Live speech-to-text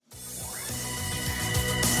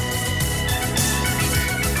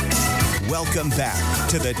Welcome back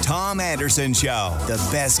to the Tom Anderson Show, the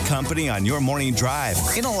best company on your morning drive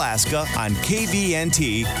in Alaska on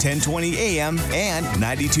KVNT 1020 AM and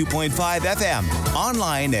 92.5 FM.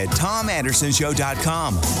 Online at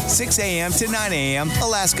tomandersonshow.com, 6 a.m. to 9 a.m.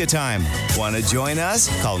 Alaska time. Want to join us?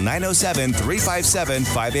 Call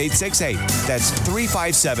 907-357-5868. That's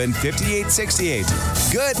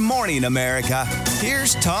 357-5868. Good morning, America.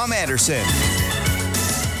 Here's Tom Anderson.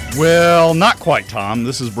 Well, not quite, Tom.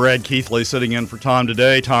 This is Brad Keithley sitting in for Tom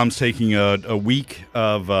today. Tom's taking a week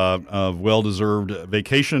of well-deserved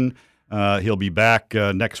vacation. He'll be back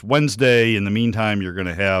next Wednesday. In the meantime, you're going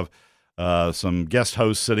to have some guest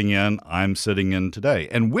hosts sitting in. I'm sitting in today.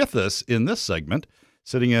 And with us in this segment,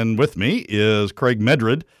 sitting in with me, is Craig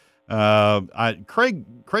Medred.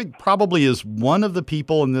 Craig probably is one of the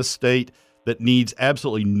people in this state that needs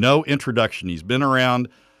absolutely no introduction. He's been around.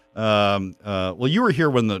 Well, you were here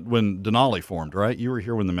when Denali formed, right? You were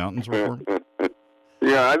here when the mountains were formed?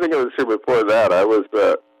 Yeah, I think I was here before that. I was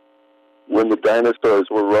when the dinosaurs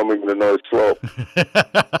were roaming the North Slope.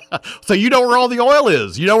 So you know where all the oil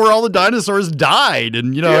is. You know where all the dinosaurs died,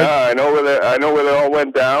 and you know. Yeah, I know where they all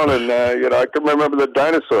went down, and I can remember the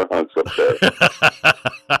dinosaur hunts up there.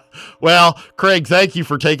 Well, Craig, thank you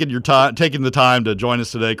for taking the time to join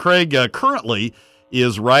us today. Craig currently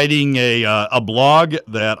is writing a blog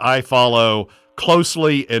that I follow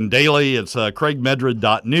closely and daily. It's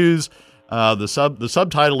craigmedred.news. The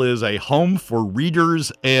subtitle is A Home for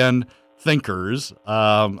Readers and Thinkers.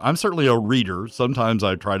 I'm certainly a reader. Sometimes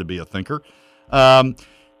I try to be a thinker. Craig,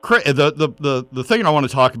 the thing I want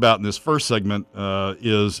to talk about in this first segment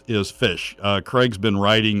is fish. Craig's been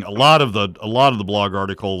writing a lot of the blog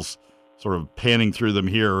articles, sort of panning through them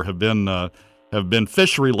here, have been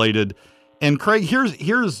fish related. And Craig,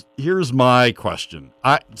 here's my question.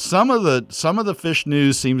 Some of the fish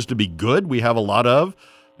news seems to be good. We have a lot of,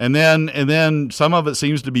 and then some of it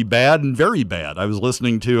seems to be bad and very bad. I was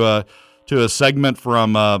listening to a segment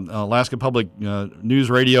from Alaska Public News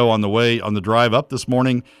Radio on the drive up this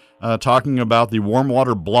morning, talking about the warm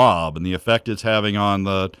water blob and the effect it's having on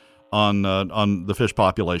the fish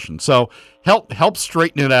population. So help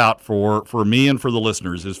straighten it out for me and for the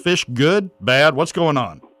listeners. Is fish good, bad? What's going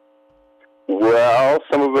on? Well,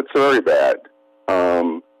 some of it's very bad.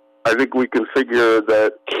 I think we can figure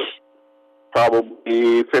that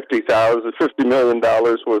probably $50 million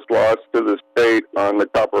was lost to the state on the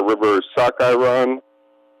Copper River sockeye run,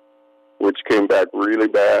 which came back really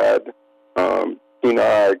bad.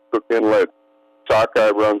 Kenai, Cook Inlet sockeye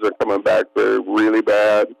runs are coming back really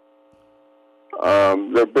bad.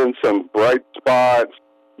 There have been some bright spots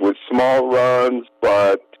with small runs,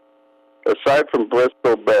 but aside from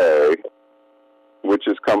Bristol Bay, which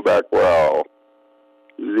has come back well,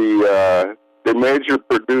 the major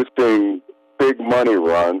producing big money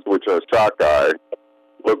runs, which are sockeye,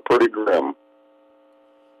 look pretty grim.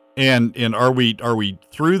 And are we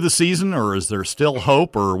through the season, or is there still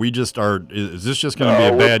hope, or is this just going to be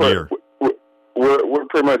a bad year? We're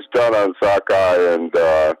pretty much done on sockeye, and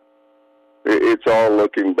it's all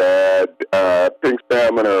looking bad. Pink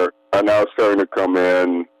salmon are now starting to come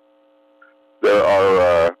in. There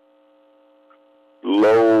are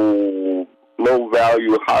low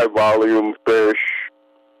value, high volume fish.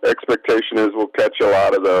 Expectation is we'll catch a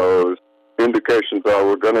lot of those. Indications are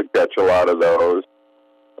we're going to catch a lot of those.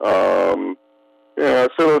 So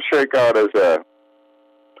it'll shake out as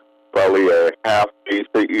probably a half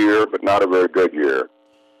decent year, but not a very good year.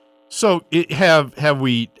 So have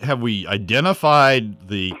we identified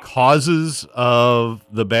the causes of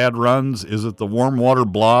the bad runs? Is it the warm water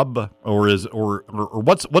blob, or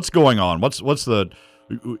what's going on?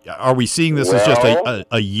 Are we seeing this as just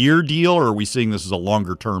a year deal, or are we seeing this as a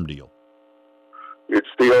longer term deal? It's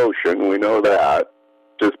the ocean, we know that,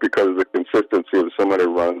 just because of the consistency of so many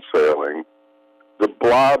runs failing. The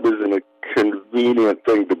blob isn't a convenient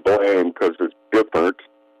thing to blame because it's different.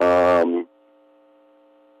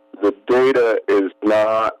 The data is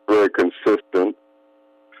not very consistent.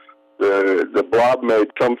 The blob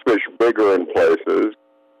made some fish bigger in places.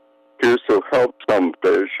 Appears to have helped some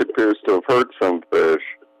fish. Appears to have hurt some fish.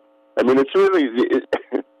 I mean, it's really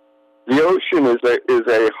the ocean is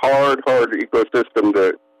a hard ecosystem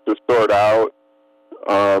to sort out.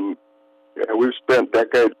 We've spent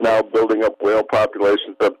decades now building up whale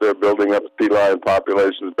populations up there, building up sea lion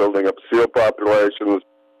populations, building up seal populations.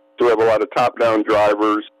 So we have a lot of top-down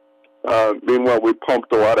drivers. Meanwhile, we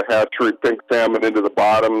pumped a lot of hatchery pink salmon into the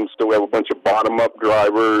bottom, so we have a bunch of bottom-up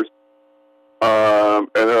drivers. And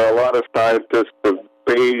there are a lot of scientists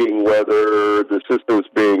debating whether the system is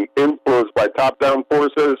being influenced by top-down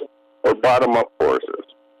forces or bottom-up forces.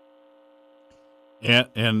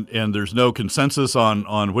 And there's no consensus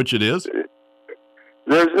on which it is?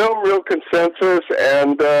 There's no real consensus,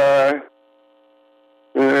 and there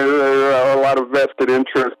are a lot of vested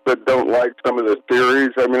interests that don't like some of the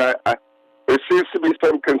theories. I mean, there seems to be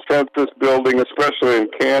some consensus building, especially in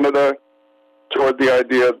Canada, toward the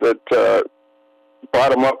idea that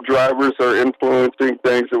bottom-up drivers are influencing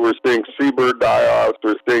things, that we're seeing seabird die-offs,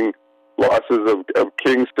 we're seeing losses of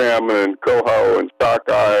king salmon and coho and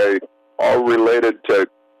sockeye, all related to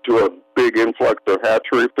a big influx of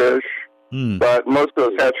hatchery fish. But most of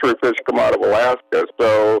those hatchery fish come out of Alaska,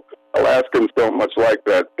 so Alaskans don't much like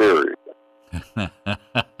that theory.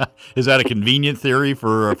 Is that a convenient theory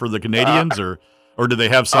for the Canadians, or do they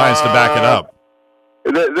have science to back it up?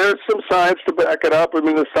 There's some science to back it up. I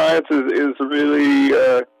mean, the science is really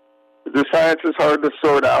the science is hard to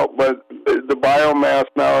sort out, but the biomass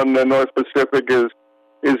now in the North Pacific is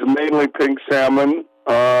mainly pink salmon.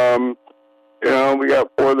 We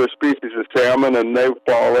got 4 other species of salmon, and they've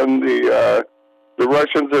fallen. The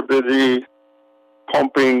Russians are busy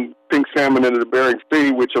pumping pink salmon into the Bering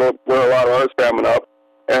Sea, which where a lot of our salmon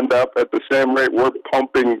end up at the same rate we're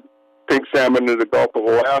pumping pink salmon into the Gulf of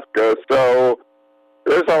Alaska. So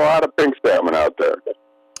there's a lot of pink salmon out there.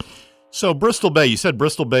 So Bristol Bay, you said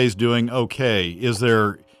Bristol Bay is doing okay.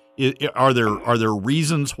 Are there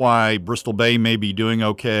reasons why Bristol Bay may be doing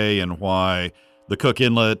okay, and why the Cook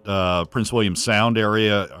Inlet, Prince William Sound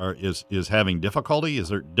area is having difficulty? Is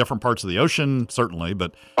there different parts of the ocean? Certainly,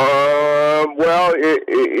 but well,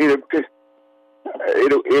 it appears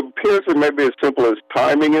it may be as simple as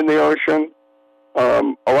timing in the ocean.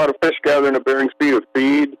 A lot of fish gather in the Bering Sea to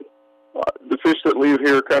feed. The fish that leave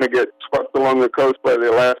here kind of get swept along the coast by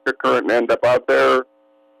the Alaska current and end up out there.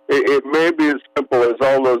 It may be as simple as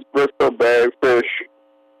all those Bristol Bay fish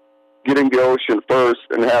getting the ocean first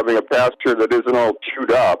and having a pasture that isn't all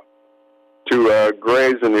chewed up to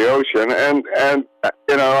graze in the ocean. And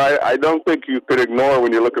I don't think you could ignore,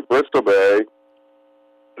 when you look at Bristol Bay,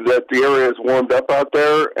 that the area is warmed up out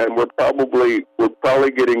there, and we're probably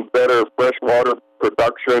getting better freshwater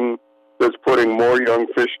production that's putting more young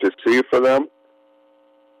fish to sea for them.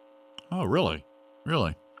 Oh, really?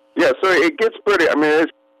 Really? Yeah. So it gets pretty. I mean,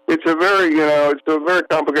 it's a very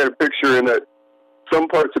complicated picture in that some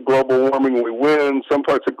parts of global warming we win, some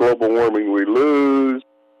parts of global warming we lose.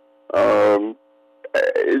 The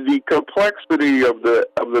complexity of the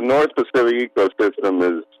North Pacific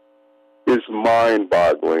ecosystem is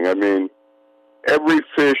mind-boggling. I mean, every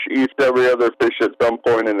fish eats every other fish at some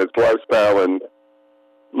point in its lifestyle, and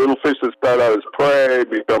little fish that start out as prey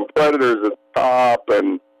become predators at the top,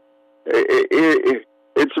 and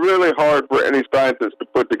it's really hard for any scientist to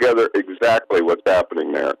put together exactly what's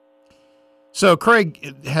happening there. So,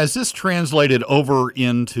 Craig, has this translated over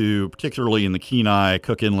into, particularly in the Kenai,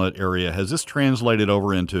 Cook Inlet area, has this translated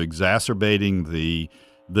over into exacerbating the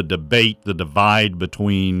debate, the divide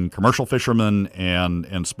between commercial fishermen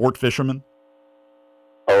and sport fishermen?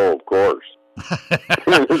 Oh, of course.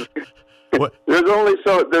 There's only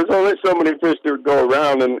so many fish to go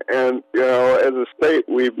around, and as a state,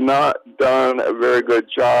 we've not done a very good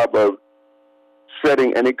job of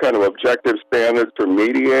setting any kind of objective standards for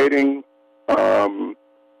mediating. To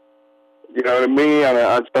me,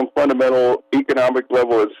 on some fundamental economic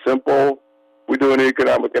level, it's simple. We do an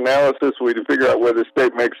economic analysis. We figure out where the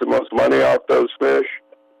state makes the most money off those fish,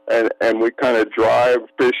 and we kind of drive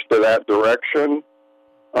fish to that direction.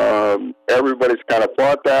 Everybody's kind of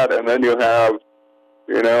fought that, and then you have,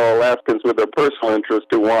 Alaskans with their personal interest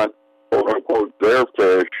who want, quote unquote, their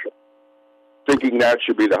fish, thinking that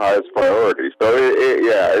should be the highest priority. So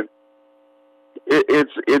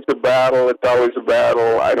it's a battle. It's always a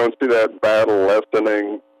battle. I don't see that battle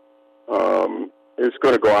lessening. It's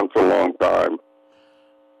going to go on for a long time.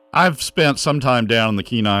 I've spent some time down in the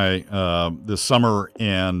Kenai this summer,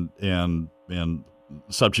 and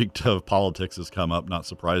subject of politics has come up, not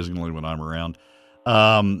surprisingly, when I'm around.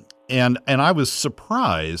 And I was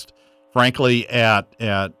surprised, frankly, at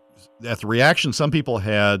the reaction some people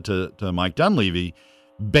had to Mike Dunleavy,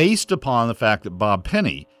 based upon the fact that Bob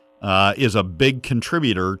Penny is a big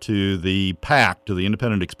contributor to the PAC, to the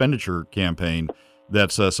Independent Expenditure Campaign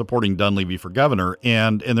that's supporting Dunleavy for governor.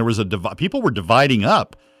 And there was people were dividing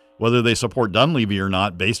up whether they support Dunleavy or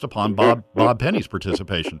not based upon Bob Penny's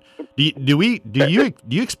participation. Do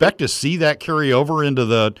you expect to see that carry over into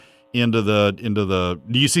the do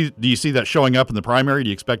you see that showing up in the primary? Do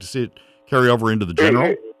you expect to see it carry over into the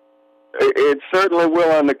general? It certainly will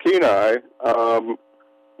on the Kenai.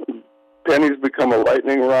 Penny's become a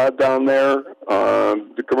lightning rod down there.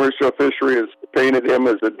 The commercial fishery has painted him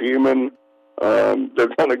as a demon.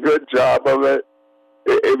 They've done a good job of it.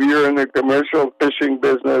 if you're in the commercial fishing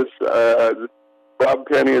business, Bob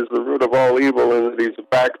Penny is the root of all evil, and he's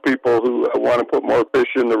backed people who want to put more fish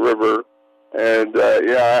in the river. And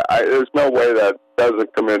there's no way that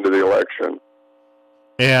doesn't come into the election.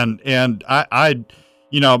 And I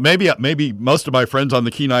maybe most of my friends on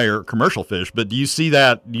the Kenai are commercial fish, but do you see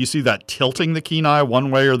that tilting the Kenai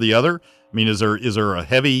one way or the other? I mean, is there a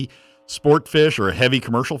heavy sport fish or a heavy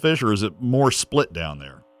commercial fish, or is it more split down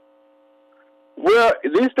there? Well,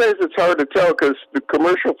 these days it's hard to tell because the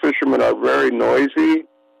commercial fishermen are very noisy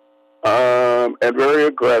and very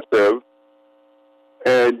aggressive,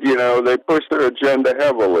 and they push their agenda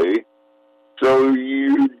heavily. So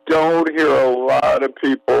you don't hear a lot of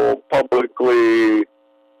people publicly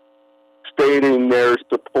stating their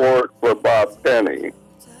support for Bob Penny.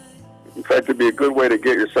 In fact, it'd be a good way to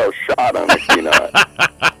get yourself shot on the Kenai.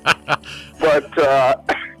 But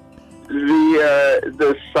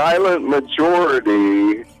the silent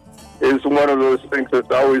majority is one of those things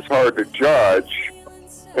that's always hard to judge.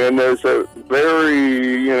 And there's a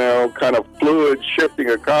very, kind of fluid, shifting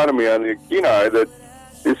economy on the Kenai that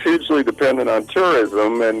is hugely dependent on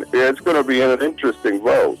tourism, and it's going to be an interesting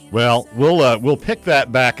vote. Well, we'll pick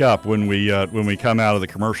that back up when we come out of the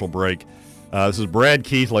commercial break. This is Brad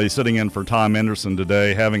Keithley sitting in for Tom Anderson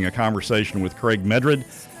today, having a conversation with Craig Medred,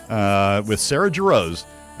 with Sarah Jarosz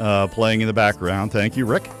playing in the background. Thank you,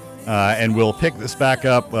 Rick. And we'll pick this back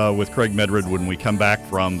up with Craig Medred when we come back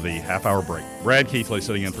from the half-hour break. Brad Keithley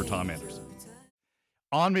sitting in for Tom Anderson.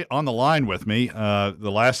 On the line with me,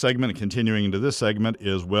 the last segment and continuing into this segment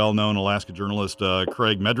is well-known Alaska journalist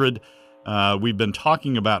Craig Medred. We've been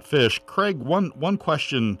talking about fish. Craig, one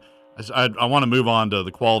question. I want to move on to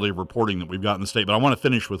the quality of reporting that we've got in the state, but I want to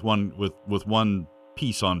finish with one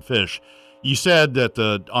piece on fish. You said that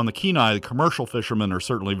on the Kenai, the commercial fishermen are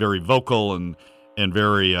certainly very vocal and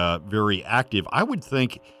very very active. I would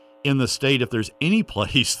think in the state, if there's any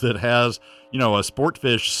place that has a sport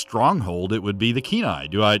fish stronghold, it would be the Kenai.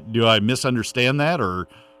 Do I misunderstand that, or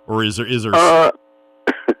is there?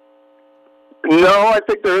 No, I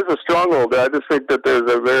think there is a stronghold. I just think that there's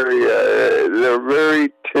they're very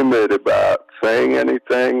timid about saying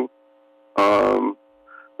anything.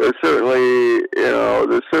 There's certainly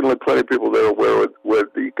plenty of people that are aware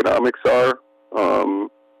what the economics are.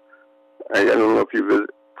 I don't know if you visit.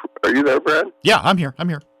 Are you there, Brad? Yeah, I'm here.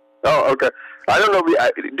 Oh, okay. I don't know.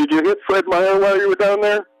 Did you hit Fred Meyer while you were down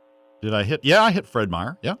there? Did I hit? Yeah, I hit Fred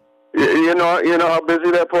Meyer. Yeah. You know how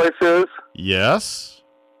busy that place is? Yes.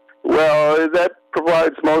 Well, that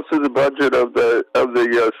provides most of the budget of the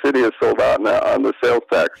city of Soldotna on the sales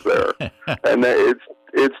tax there, and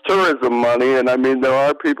it's tourism money. And I mean, there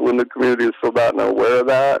are people in the community of Soldotna aware of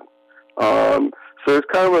that. So there's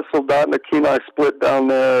kind of a Soldotna Kenai split down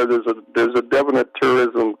there. There's a definite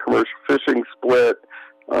tourism commercial fishing split.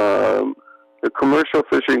 The commercial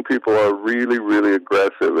fishing people are really, really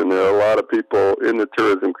aggressive, and there are a lot of people in the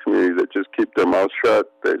tourism community that just keep their mouths shut.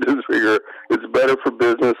 They just figure it's better for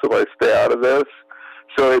business if I stay out of this.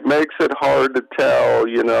 So it makes it hard to tell,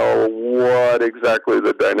 what exactly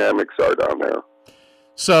the dynamics are down there.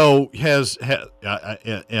 So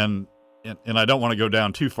and I don't want to go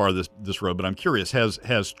down too far this road, but I'm curious,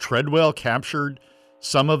 has Treadwell captured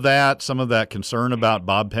some of that concern about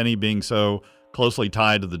Bob Penny being so closely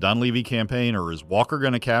tied to the Dunleavy campaign, or is Walker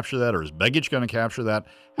going to capture that, or is Begich going to capture that?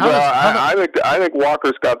 I think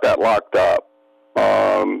Walker's got that locked up.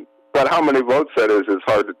 But how many votes that is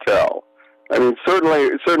hard to tell. I mean, certainly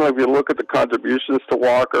if you look at the contributions to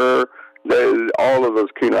Walker, all of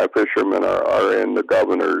those Kenai fishermen are in the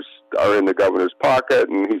governor's pocket,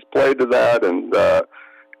 and he's played to that, and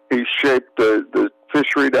he's shaped the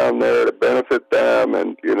fishery down there to benefit them,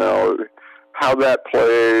 and how that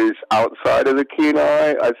plays outside of the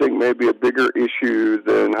Kenai, I think may be a bigger issue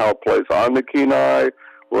than how it plays on the Kenai,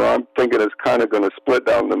 where I'm thinking it's kind of going to split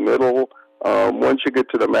down the middle. Once you get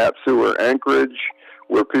to the Mat-Su or Anchorage,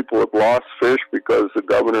 where people have lost fish because the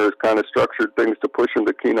governor has kind of structured things to push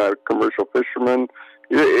into Kenai commercial fishermen,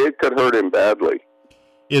 it could hurt him badly.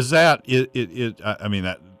 Is that I mean,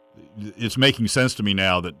 that it's making sense to me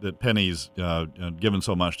now that Penny's given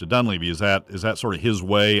so much to Dunleavy. Is that sort of his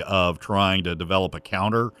way of trying to develop a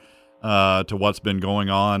counter to what's been going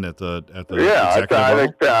on at the executive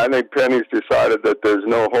level? I think Penny's decided that there's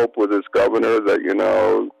no hope with his governor,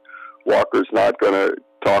 that Walker's not going to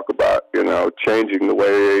talk about changing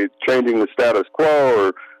the status quo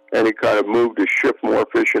or any kind of move to shift more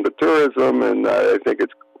fish into tourism, and I think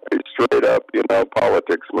it's a straight up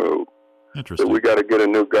politics move. Interesting. So we got to get a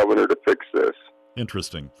new governor to fix this.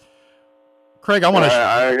 Interesting. Craig, I want to.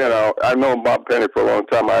 I've known Bob Penny for a long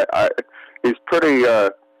time. He's pretty.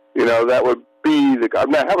 That would be be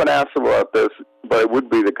I haven't asked him about this, but it would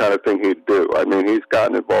be the kind of thing he'd do. I mean, he's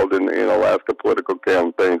gotten involved in Alaska political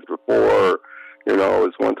campaigns before.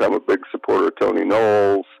 Was one time a big supporter of Tony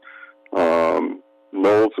Knowles.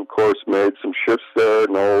 Knowles, of course, made some shifts there.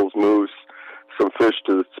 Knowles moves some fish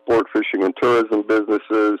to the sport fishing and tourism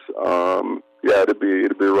businesses. It'd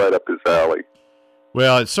be right up his alley.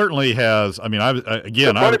 Well, it certainly has. I mean,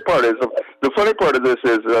 the funny part of this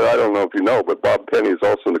is that I don't know if you know, but Bob Penny is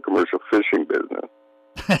also in the commercial fishing business.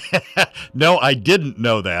 No, I didn't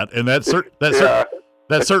know that, and that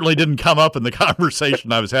certainly didn't come up in the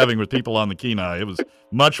conversation I was having with people on the Kenai. It was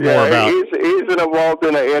much more about. He's involved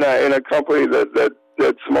in a company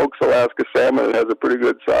that smokes Alaska salmon and has a pretty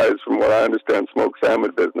good size, from what I understand, smoked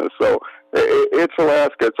salmon business. So it's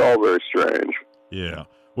Alaska. It's all very strange. Yeah.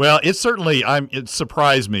 Well, it certainly. It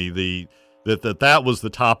surprised me that was the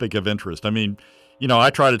topic of interest. I mean, I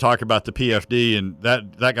tried to talk about the PFD, and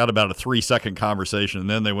that got about a 3-second conversation, and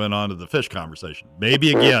then they went on to the fish conversation.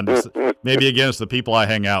 Maybe again, it's the people I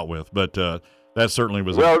hang out with, but that certainly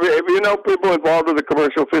was. Well, if people involved in the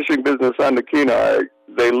commercial fishing business on the Kenai,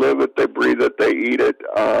 they live it, they breathe it, they eat it.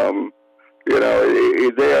 They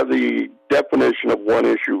are the definition of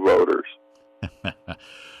one-issue voters.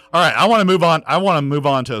 All right, I want to move on. I want to move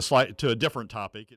on to a different topic.